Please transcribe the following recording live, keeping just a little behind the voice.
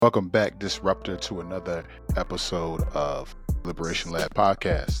Welcome back, Disruptor, to another episode of Liberation Lab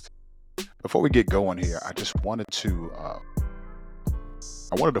Podcast. Before we get going here, I just wanted to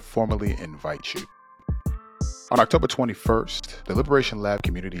formally invite you. On October 21st, the Liberation Lab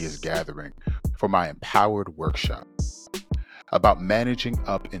community is gathering for my Empowered workshop about managing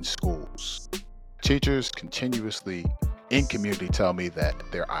up in schools. Teachers continuously in community tell me that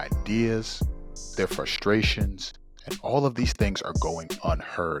their ideas, their frustrations, and all of these things are going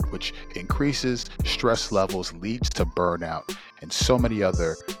unheard, which increases stress levels, leads to burnout, and so many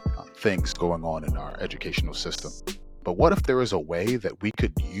other things going on in our educational system. But what if there is a way that we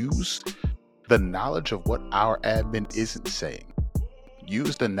could use the knowledge of what our admin isn't saying?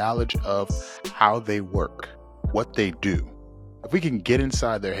 Use the knowledge of how they work, what they do. If we can get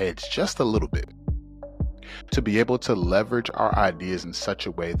inside their heads just a little bit, to be able to leverage our ideas in such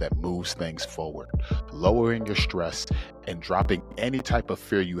a way that moves things forward, lowering your stress and dropping any type of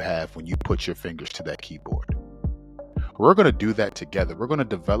fear you have when you put your fingers to that keyboard. We're going to do that together. We're going to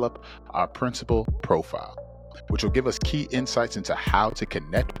develop our principal profile, which will give us key insights into how to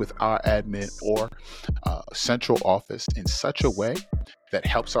connect with our admin or central office in such a way that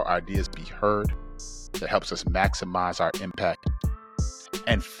helps our ideas be heard, that helps us maximize our impact,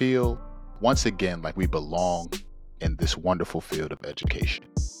 and feel once again like we belong in this wonderful field of education.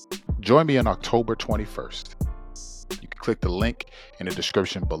 Join me on October 21st. You can click the link in the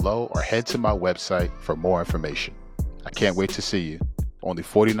description below or head to my website for more information. I can't wait to see you. Only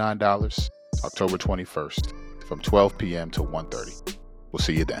 $49, October 21st, from 12 p.m. to 1:30. We'll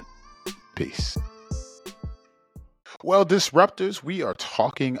see you then. Peace. Well, Disruptors, we are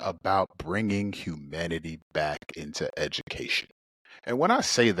talking about bringing humanity back into education. And when I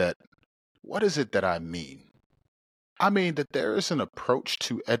say that, what is it that I mean? I mean that there is an approach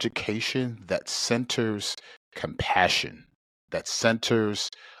to education that centers compassion, that centers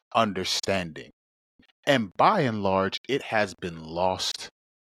understanding. And by and large, it has been lost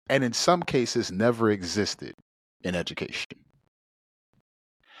and in some cases never existed in education.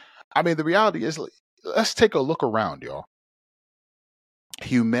 I mean, the reality is, let's take a look around, y'all.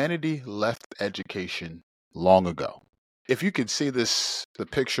 Humanity left education long ago. If you could see the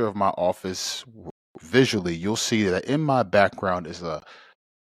picture of my office visually, you'll see that in my background is a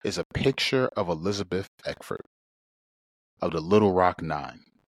picture of Elizabeth Eckford of the Little Rock Nine.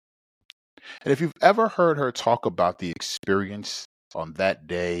 And if you've ever heard her talk about the experience on that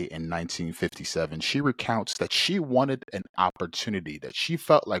day in 1957, she recounts that she wanted an opportunity that she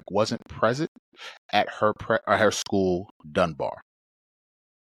felt like wasn't present at her school, Dunbar.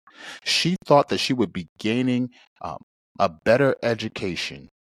 She thought that she would be gaining a better education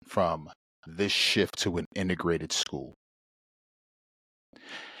from this shift to an integrated school.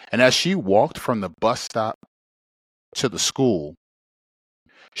 And as she walked from the bus stop to the school,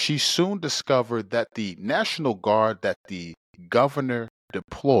 she soon discovered that the National Guard that the governor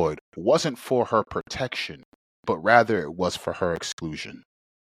deployed wasn't for her protection, but rather it was for her exclusion.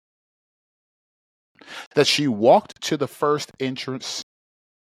 That she walked to the first entrance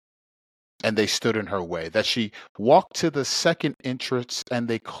and they stood in her way. That she walked to the second entrance and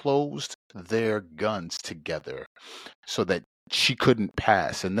they closed their guns together so that she couldn't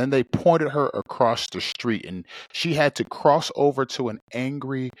pass. And then they pointed her across the street and she had to cross over to an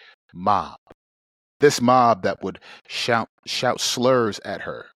angry mob. This mob that would shout slurs at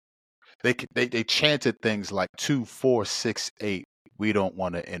her. They chanted things like 2, 4, 6, 8, we don't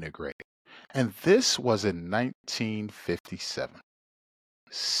want to integrate. And this was in 1957.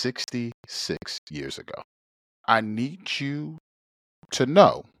 66 years ago. I need you to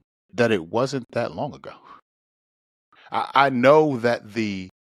know that it wasn't that long ago. I know that the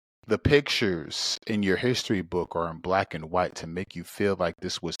pictures in your history book are in black and white to make you feel like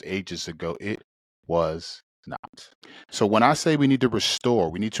this was ages ago. It was not. So when I say we need to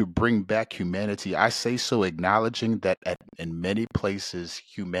restore, we need to bring back humanity, I say so acknowledging that in many places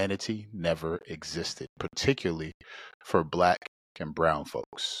humanity never existed, particularly for Black and brown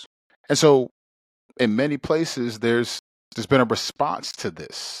folks. And so in many places there's been a response to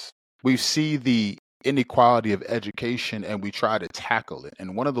this. We see the inequality of education and we try to tackle it.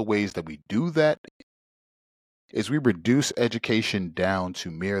 And one of the ways that we do that is we reduce education down to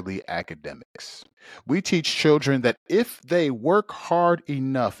merely academics. We teach children that if they work hard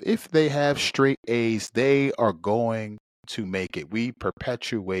enough, if they have straight A's, they are going to make it. We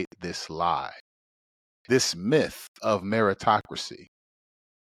perpetuate this lie, this myth of meritocracy.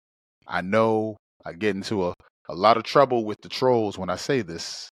 I know I get into a lot of trouble with the trolls when I say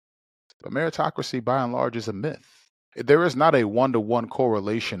this, but meritocracy by and large is a myth. There is not a one-to-one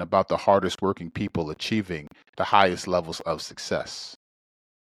correlation about the hardest working people achieving the highest levels of success.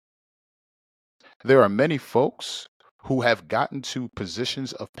 There are many folks who have gotten to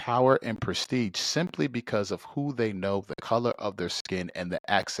positions of power and prestige simply because of who they know, the color of their skin, and the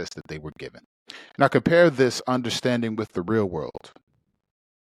access that they were given. Now, compare this understanding with the real world.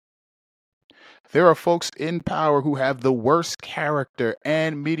 There are folks in power who have the worst character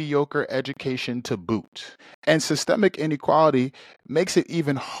and mediocre education to boot. And systemic inequality makes it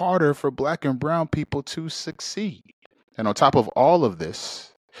even harder for black and brown people to succeed. And on top of all of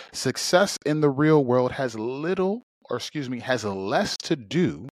this, success in the real world has has less to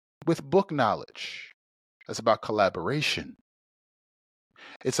do with book knowledge. It's about collaboration.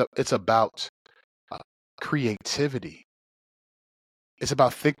 It's about uh, creativity. It's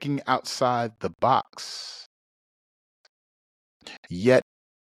about thinking outside the box. Yet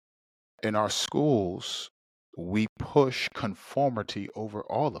in our schools, we push conformity over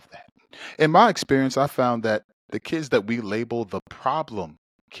all of that. In my experience, I found that the kids that we label the problem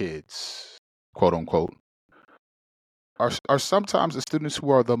kids, quote unquote, are sometimes the students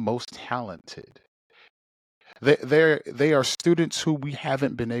who are the most talented. They are students who we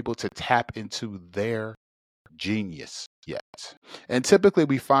haven't been able to tap into their genius yet. And typically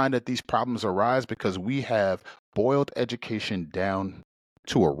we find that these problems arise because we have boiled education down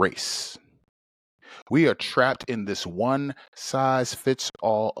to a race. We are trapped in this one size fits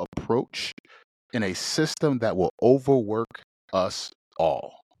all approach in a system that will overwork us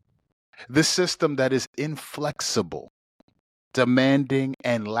all. This system that is inflexible, demanding,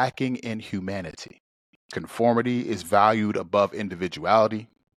 and lacking in humanity. Conformity is valued above individuality.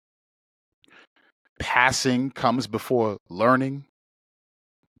 Passing comes before learning,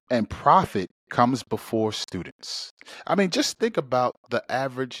 and profit comes before students. I mean, just think about the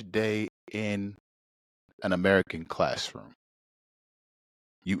average day in an American classroom.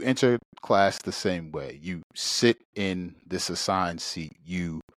 You enter class the same way. You sit in this assigned seat.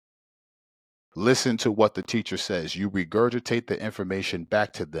 You listen to what the teacher says. You regurgitate the information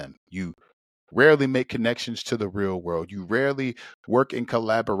back to them. You rarely make connections to the real world. You rarely work in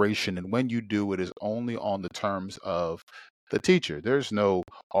collaboration. And when you do, it is only on the terms of the teacher. There's no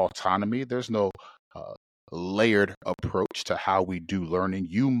autonomy, there's no uh, layered approach to how we do learning.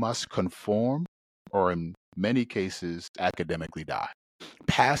 You must conform, or in many cases, academically die.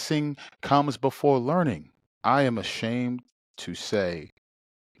 Passing comes before learning. I am ashamed to say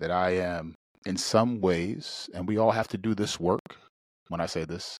that I am, in some ways, and we all have to do this work when I say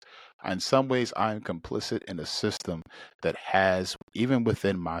this, in some ways, I am complicit in a system that has, even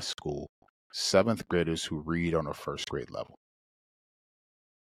within my school, seventh graders who read on a first grade level.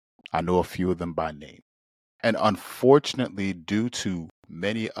 I know a few of them by name. And unfortunately, due to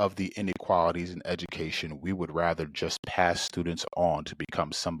many of the inequalities in education, we would rather just pass students on to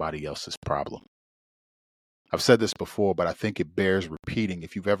become somebody else's problem. I've said this before, but I think it bears repeating.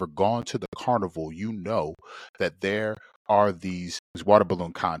 If you've ever gone to the carnival, you know that there are these water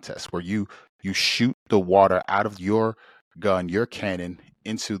balloon contests where you shoot the water out of your gun, your cannon,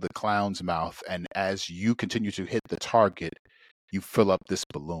 into the clown's mouth, and as you continue to hit the target, you fill up this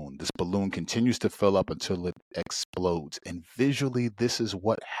balloon. This balloon continues to fill up until it explodes. And visually, this is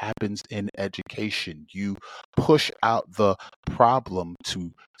what happens in education. You push out the problem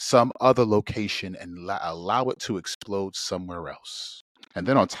to some other location and allow it to explode somewhere else. And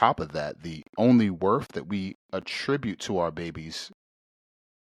then on top of that, the only worth that we attribute to our babies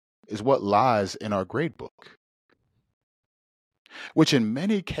is what lies in our grade book, which in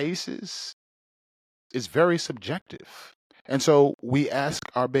many cases is very subjective. And so we ask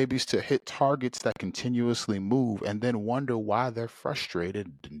our babies to hit targets that continuously move and then wonder why they're frustrated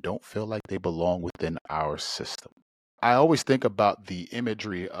and don't feel like they belong within our system. I always think about the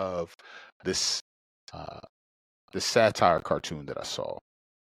imagery of this uh, this satire cartoon that I saw,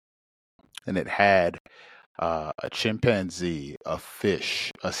 and it had a chimpanzee, a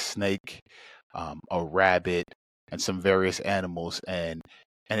fish, a snake, a rabbit, and some various animals, and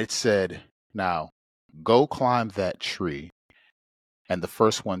it said, "Now go climb that tree, and the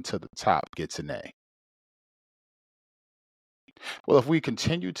first one to the top gets an A." Well, if we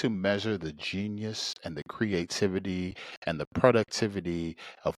continue to measure the genius and the creativity and the productivity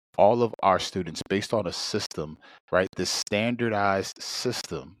of all of our students based on a system, right, this standardized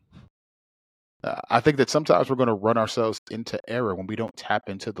system, I think that sometimes we're going to run ourselves into error when we don't tap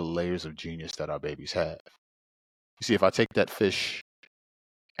into the layers of genius that our babies have. You see, if I take that fish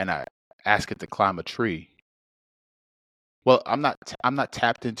and I ask it to climb a tree, well, I'm not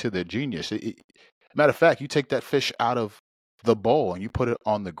tapped into their genius. Matter of fact, you take that fish out of the bowl and you put it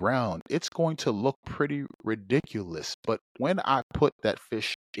on the ground, it's going to look pretty ridiculous. But when I put that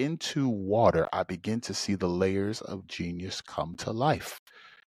fish into water, I begin to see the layers of genius come to life.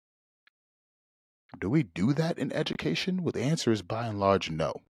 Do we do that in education? Well, the answer is by and large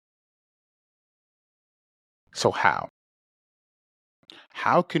no. So how?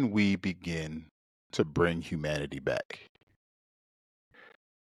 How can we begin to bring humanity back?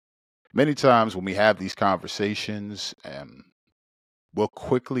 Many times when we have these conversations, we'll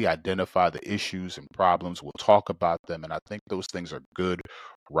quickly identify the issues and problems. We'll talk about them. And I think those things are good,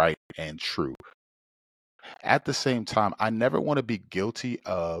 right, and true. At the same time, I never want to be guilty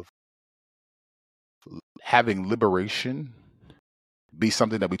of having liberation be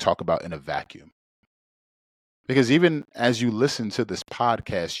something that we talk about in a vacuum. Because even as you listen to this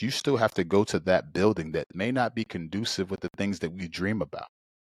podcast, you still have to go to that building that may not be conducive with the things that we dream about.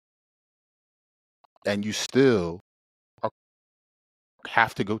 And you still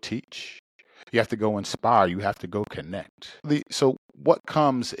have to go teach. You have to go inspire. You have to go connect. So what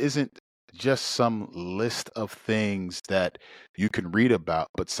comes isn't just some list of things that you can read about,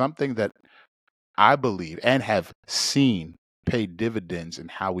 but something that I believe and have seen pay dividends in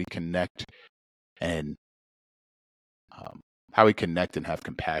how we connect and have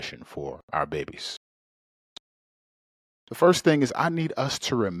compassion for our babies. The first thing is I need us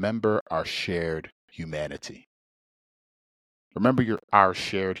to remember our shared humanity. Remember our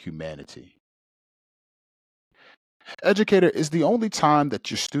shared humanity. Educator, is the only time that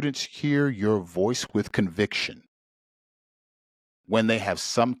your students hear your voice with conviction when they have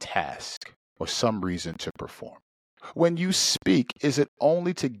some task or some reason to perform. When you speak, is it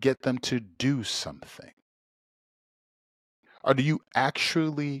only to get them to do something? Or do you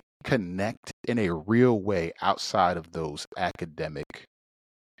actually connect in a real way outside of those academic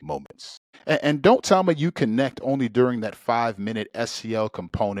moments? And don't tell me you connect only during that 5-minute SEL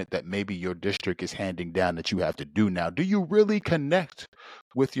component that maybe your district is handing down that you have to do now. Do you really connect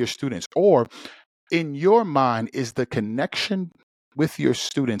with your students? Or in your mind, is the connection with your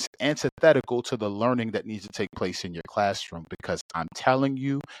students antithetical to the learning that needs to take place in your classroom? Because I'm telling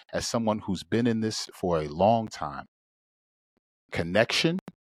you, as someone who's been in this for a long time, connection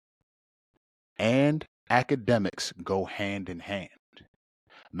and academics go hand in hand.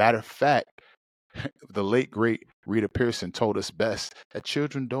 Matter of fact, the late, great Rita Pearson told us best that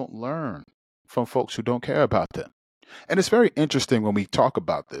children don't learn from folks who don't care about them. And it's very interesting when we talk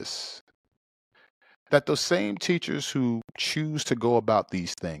about this, that those same teachers who choose to go about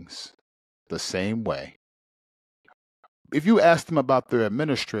these things the same way, if you ask them about their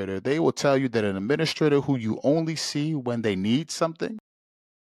administrator, they will tell you that an administrator who you only see when they need something,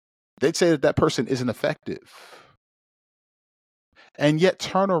 they'd say that that person isn't effective. And yet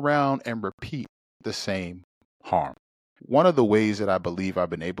turn around and repeat the same harm. One of the ways that I believe I've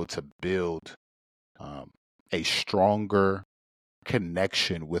been able to build a stronger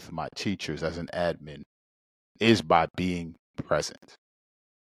connection with my teachers as an admin is by being present.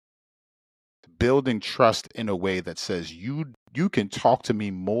 Building trust in a way that says you can talk to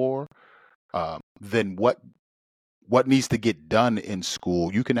me more than what needs to get done in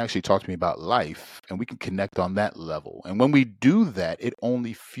school. You can actually talk to me about life, and we can connect on that level. And when we do that, it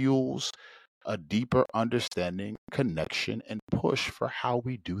only fuels a deeper understanding, connection, and push for how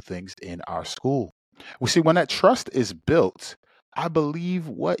we do things in our school. We see when that trust is built, I believe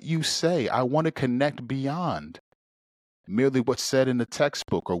what you say. I want to connect beyond merely what's said in the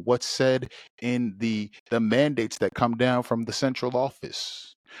textbook or what's said in the mandates that come down from the central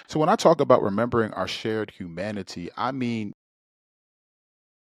office. So when I talk about remembering our shared humanity, I mean,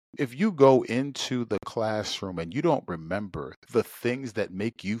 if you go into the classroom and you don't remember the things that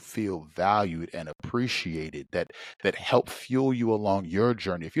make you feel valued and appreciated, that help fuel you along your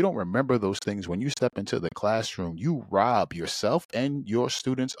journey, if you don't remember those things when you step into the classroom, you rob yourself and your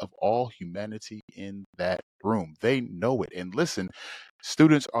students of all humanity in that room. They know it. And listen,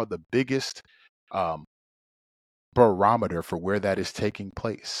 students are the biggest barometer for where that is taking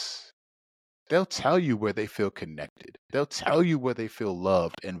place. They'll tell you where they feel connected. They'll tell you where they feel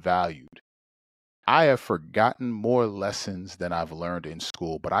loved and valued. I have forgotten more lessons than I've learned in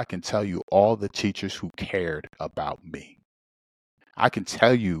school, but I can tell you all the teachers who cared about me. I can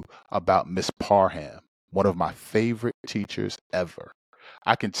tell you about Miss Parham, one of my favorite teachers ever.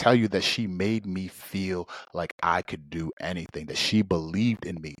 I can tell you that she made me feel like I could do anything, that she believed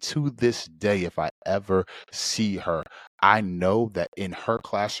in me. To this day, if I ever see her, I know that in her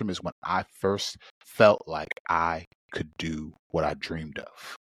classroom is when I first felt like I could do what I dreamed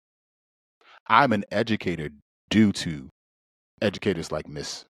of. I'm an educator due to educators like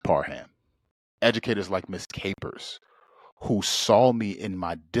Miss Parham, educators like Miss Capers, who saw me in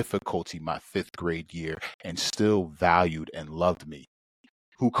my difficulty my 5th grade year and still valued and loved me,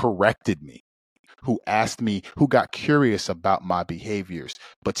 who corrected me, who asked me, who got curious about my behaviors,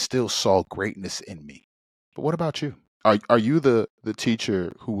 but still saw greatness in me. But what about you? Are you the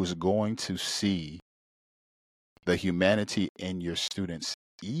teacher who was going to see the humanity in your students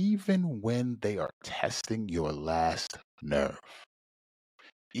even when they are testing your last nerve?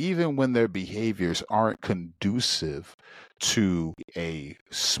 Even when their behaviors aren't conducive to a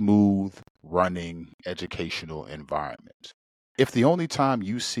smooth running educational environment. If the only time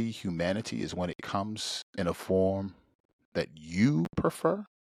you see humanity is when it comes in a form that you prefer,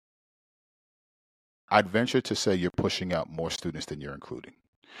 I'd venture to say you're pushing out more students than you're including.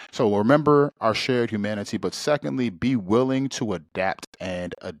 So remember our shared humanity, but secondly, be willing to adapt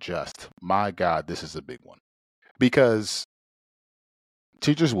and adjust. My God, this is a big one. Because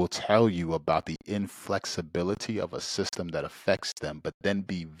teachers will tell you about the inflexibility of a system that affects them, but then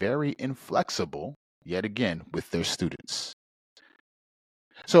be very inflexible, yet again, with their students.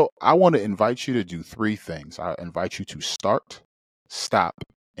 So I want to invite you to do three things. I invite you to start, stop,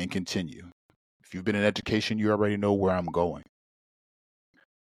 and continue. If you've been in education, you already know where I'm going.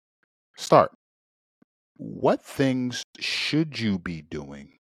 Start. What things should you be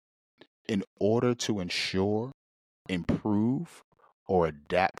doing in order to ensure, improve, or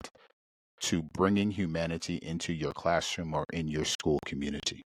adapt to bringing humanity into your classroom or in your school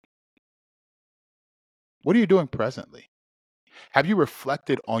community? What are you doing presently? Have you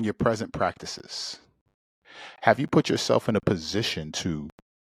reflected on your present practices? Have you put yourself in a position to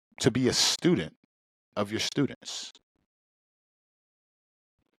be a student of your students?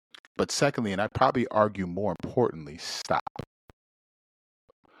 But secondly, and I'd probably argue more importantly, stop.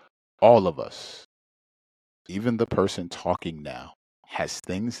 All of us, even the person talking now, has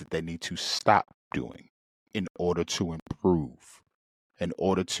things that they need to stop doing in order to improve, in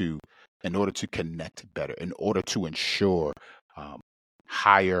order to connect better, in order to ensure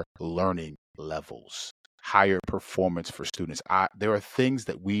higher learning levels, higher performance for students. There are things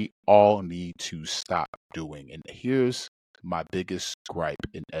that we all need to stop doing. And here's my biggest gripe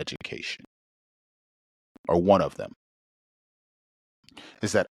in education, or one of them,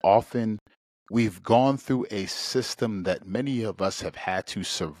 is that often we've gone through a system that many of us have had to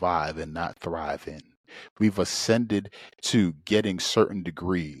survive and not thrive in. We've ascended to getting certain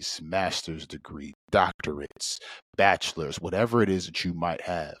degrees, master's degree, doctorates, bachelors, whatever it is that you might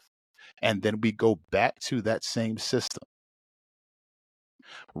have. And then we go back to that same system,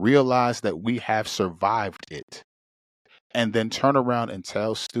 realize that we have survived it, and then turn around and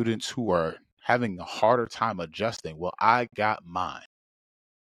tell students who are having a harder time adjusting, well, I got mine.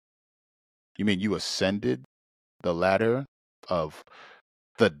 You mean you ascended the ladder of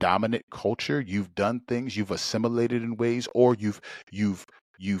the dominant culture? You've done things, you've assimilated in ways, or you've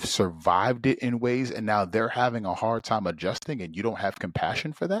survived it in ways, and now they're having a hard time adjusting, and you don't have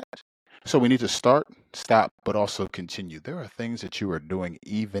compassion for that? So we need to start, stop, but also continue. There are things that you are doing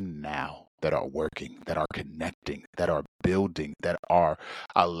even now that are working, that are connecting, that are building, that are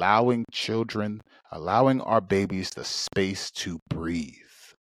allowing children, allowing our babies the space to breathe,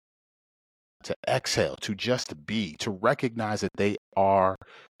 to exhale, to just be, to recognize that they are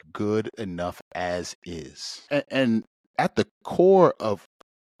good enough as is. And at the core of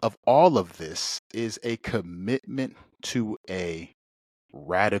all of this is a commitment to a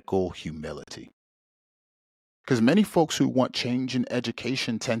radical humility. Because many folks who want change in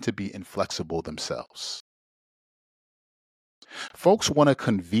education tend to be inflexible themselves. Folks want a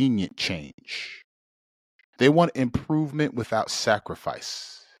convenient change. They want improvement without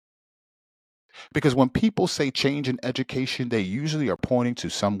sacrifice. Because when people say change in education, they usually are pointing to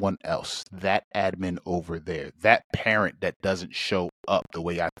someone else, that admin over there, that parent that doesn't show up the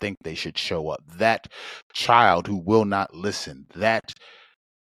way I think they should show up, that child who will not listen, that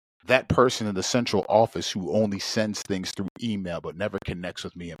person in the central office who only sends things through email but never connects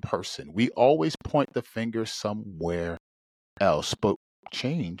with me in person. We always point the finger somewhere else, but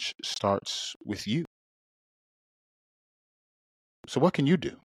change starts with you. So what can you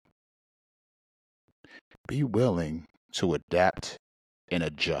do? Be willing to adapt and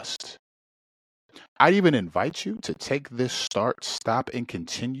adjust. I'd even invite you to take this start, stop, and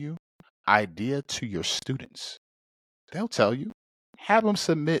continue idea to your students. They'll tell you. Have them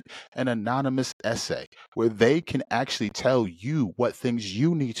submit an anonymous essay where they can actually tell you what things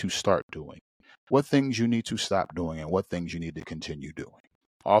you need to start doing, what things you need to stop doing, and what things you need to continue doing.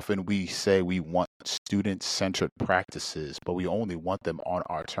 Often we say we want student-centered practices, but we only want them on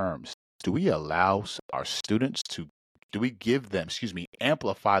our terms. Do we allow our students to, do we give them,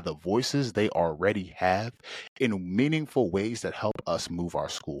 amplify the voices they already have in meaningful ways that help us move our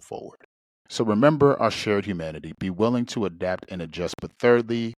school forward? So remember our shared humanity. Be willing to adapt and adjust. But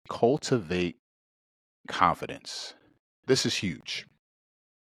thirdly, cultivate confidence. This is huge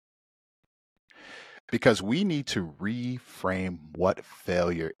because we need to reframe what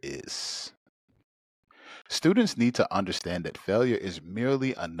failure is. Students need to understand that failure is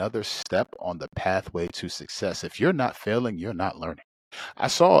merely another step on the pathway to success. If you're not failing, you're not learning. I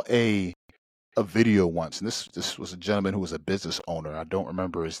saw a video once, and this was a gentleman who was a business owner. I don't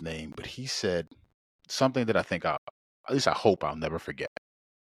remember his name, but he said something that at least I hope I'll never forget.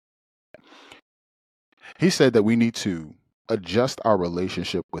 He said that we need to adjust our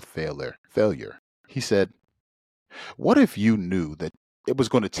relationship with failure. He said, what if you knew that it was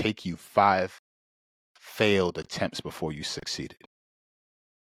going to take you 5 failed attempts before you succeeded?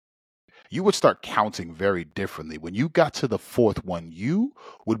 You would start counting very differently. When you got to the 4th one, you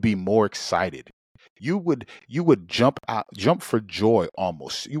would be more excited. You would jump for joy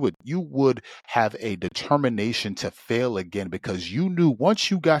almost. You would have a determination to fail again because you knew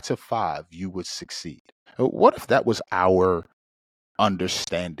once you got to 5, you would succeed. What if that was our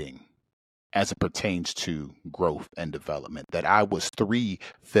understanding as it pertains to growth and development? That I was 3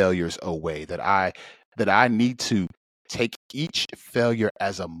 failures away, that I need to take each failure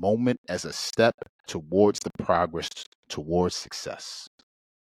as a moment, as a step towards the progress towards success.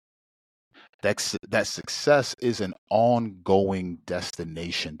 That success is an ongoing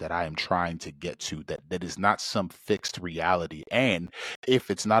destination that I am trying to get to, that is not some fixed reality. And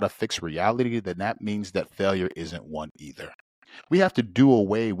if it's not a fixed reality, then that means that failure isn't one either. We have to do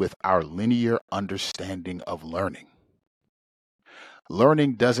away with our linear understanding of learning.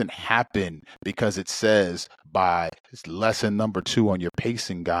 Learning doesn't happen because it says by lesson number 2 on your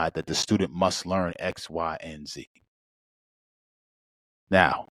pacing guide that the student must learn X, Y, and Z.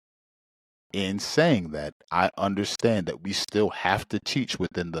 Now, in saying that, I understand that we still have to teach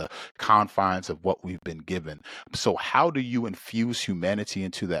within the confines of what we've been given. So how do you infuse humanity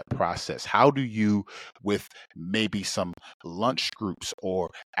into that process? How do you, with maybe some lunch groups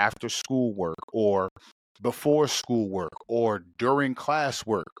or after school work or before school work or during class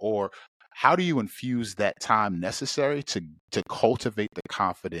work, or how do you infuse that time necessary to cultivate the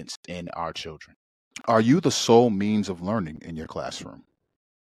confidence in our children? Are you the sole means of learning in your classroom?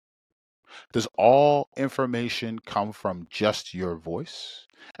 Does all information come from just your voice?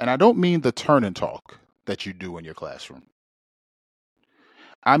 And I don't mean the turn and talk that you do in your classroom.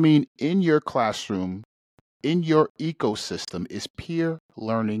 I mean, in your classroom, in your ecosystem, is peer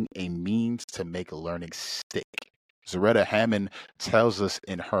learning a means to make learning stick? Zaretta Hammond tells us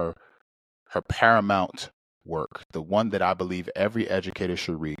in her paramount work, the one that I believe every educator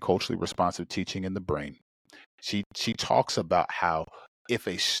should read, Culturally Responsive Teaching in the Brain. She talks about how if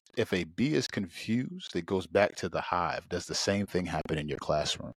a bee is confused, it goes back to the hive. Does the same thing happen in your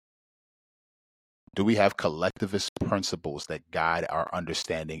classroom? Do we have collectivist principles that guide our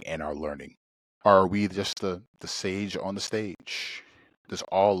understanding and our learning? Or are we just the sage on the stage? Does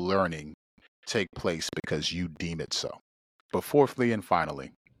all learning take place because you deem it so? But fourthly and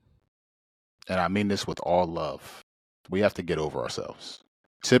finally, and I mean this with all love, we have to get over ourselves.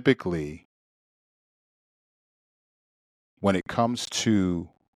 Typically, when it comes to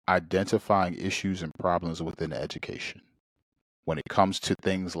identifying issues and problems within education, when it comes to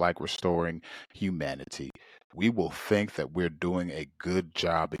things like restoring humanity, we will think that we're doing a good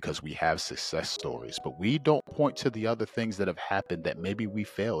job because we have success stories, but we don't point to the other things that have happened that maybe we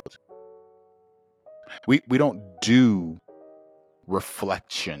failed. We don't do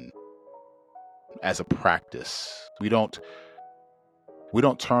reflection as a practice. We don't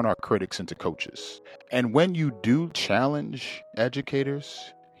turn our critics into coaches. And when you do challenge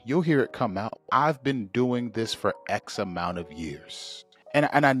educators, you'll hear it come out. I've been doing this for X amount of years. And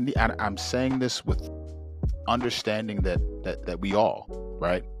I'm saying this with understanding that we all,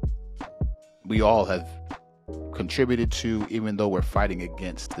 right? We all have contributed to, even though we're fighting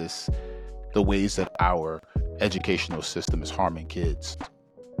against this, the ways that our educational system is harming kids.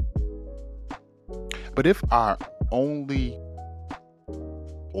 But if our only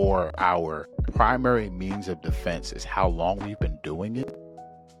or our primary means of defense is how long we've been doing it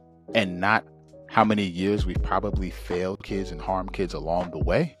and not how many years we've probably failed kids and harmed kids along the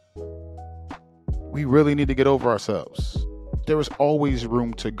way, we really need to get over ourselves. There is always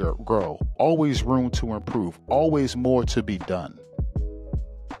room to grow, always room to improve, always more to be done.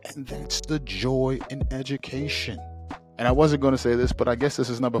 And that's the joy in education. And I wasn't going to say this, but I guess this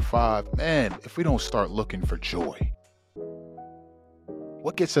is number 5. Man, if we don't start looking for joy,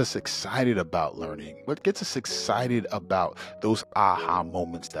 what gets us excited about learning? What gets us excited about those aha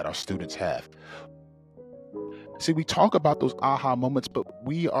moments that our students have? See, we talk about those aha moments, but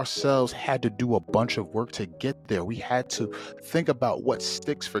we ourselves had to do a bunch of work to get there. We had to think about what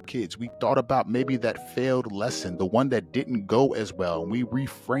sticks for kids. We thought about maybe that failed lesson, the one that didn't go as well, and we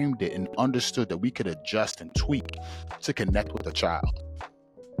reframed it and understood that we could adjust and tweak to connect with the child.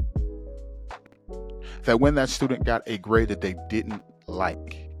 That when that student got a grade that they didn't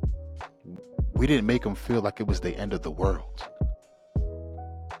like, we didn't make them feel like it was the end of the world.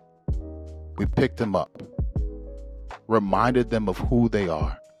 We picked them up, reminded them of who they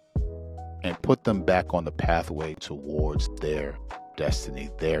are, and put them back on the pathway towards their destiny,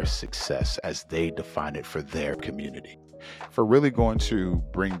 their success as they define it for their community. If we're really going to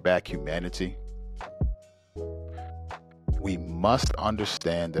bring back humanity, we must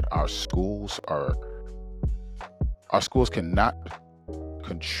understand that our schools cannot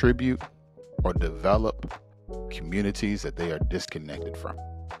contribute or develop communities that they are disconnected from.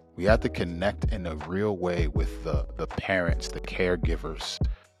 We have to connect in a real way with the parents, the caregivers,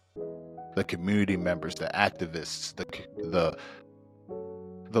 the community members, the activists,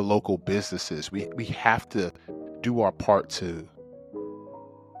 the local businesses. We have to do our part to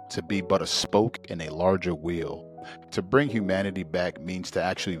be but a spoke in a larger wheel. To bring humanity back means to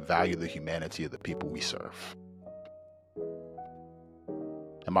actually value the humanity of the people we serve.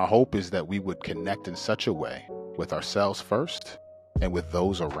 And my hope is that we would connect in such a way with ourselves first and with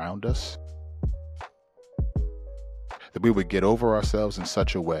those around us, that we would get over ourselves in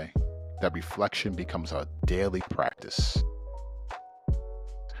such a way that reflection becomes our daily practice,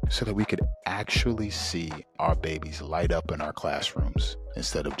 so that we could actually see our babies light up in our classrooms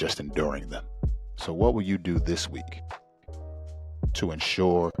instead of just enduring them. So what will you do this week to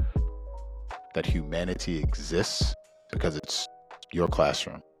ensure that humanity exists? Because it's your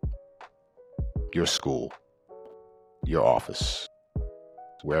classroom, your school, your office,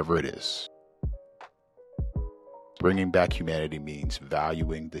 wherever it is. Bringing back humanity means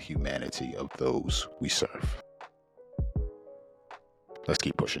valuing the humanity of those we serve. Let's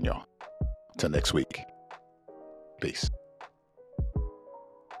keep pushing, y'all. Till next week. Peace.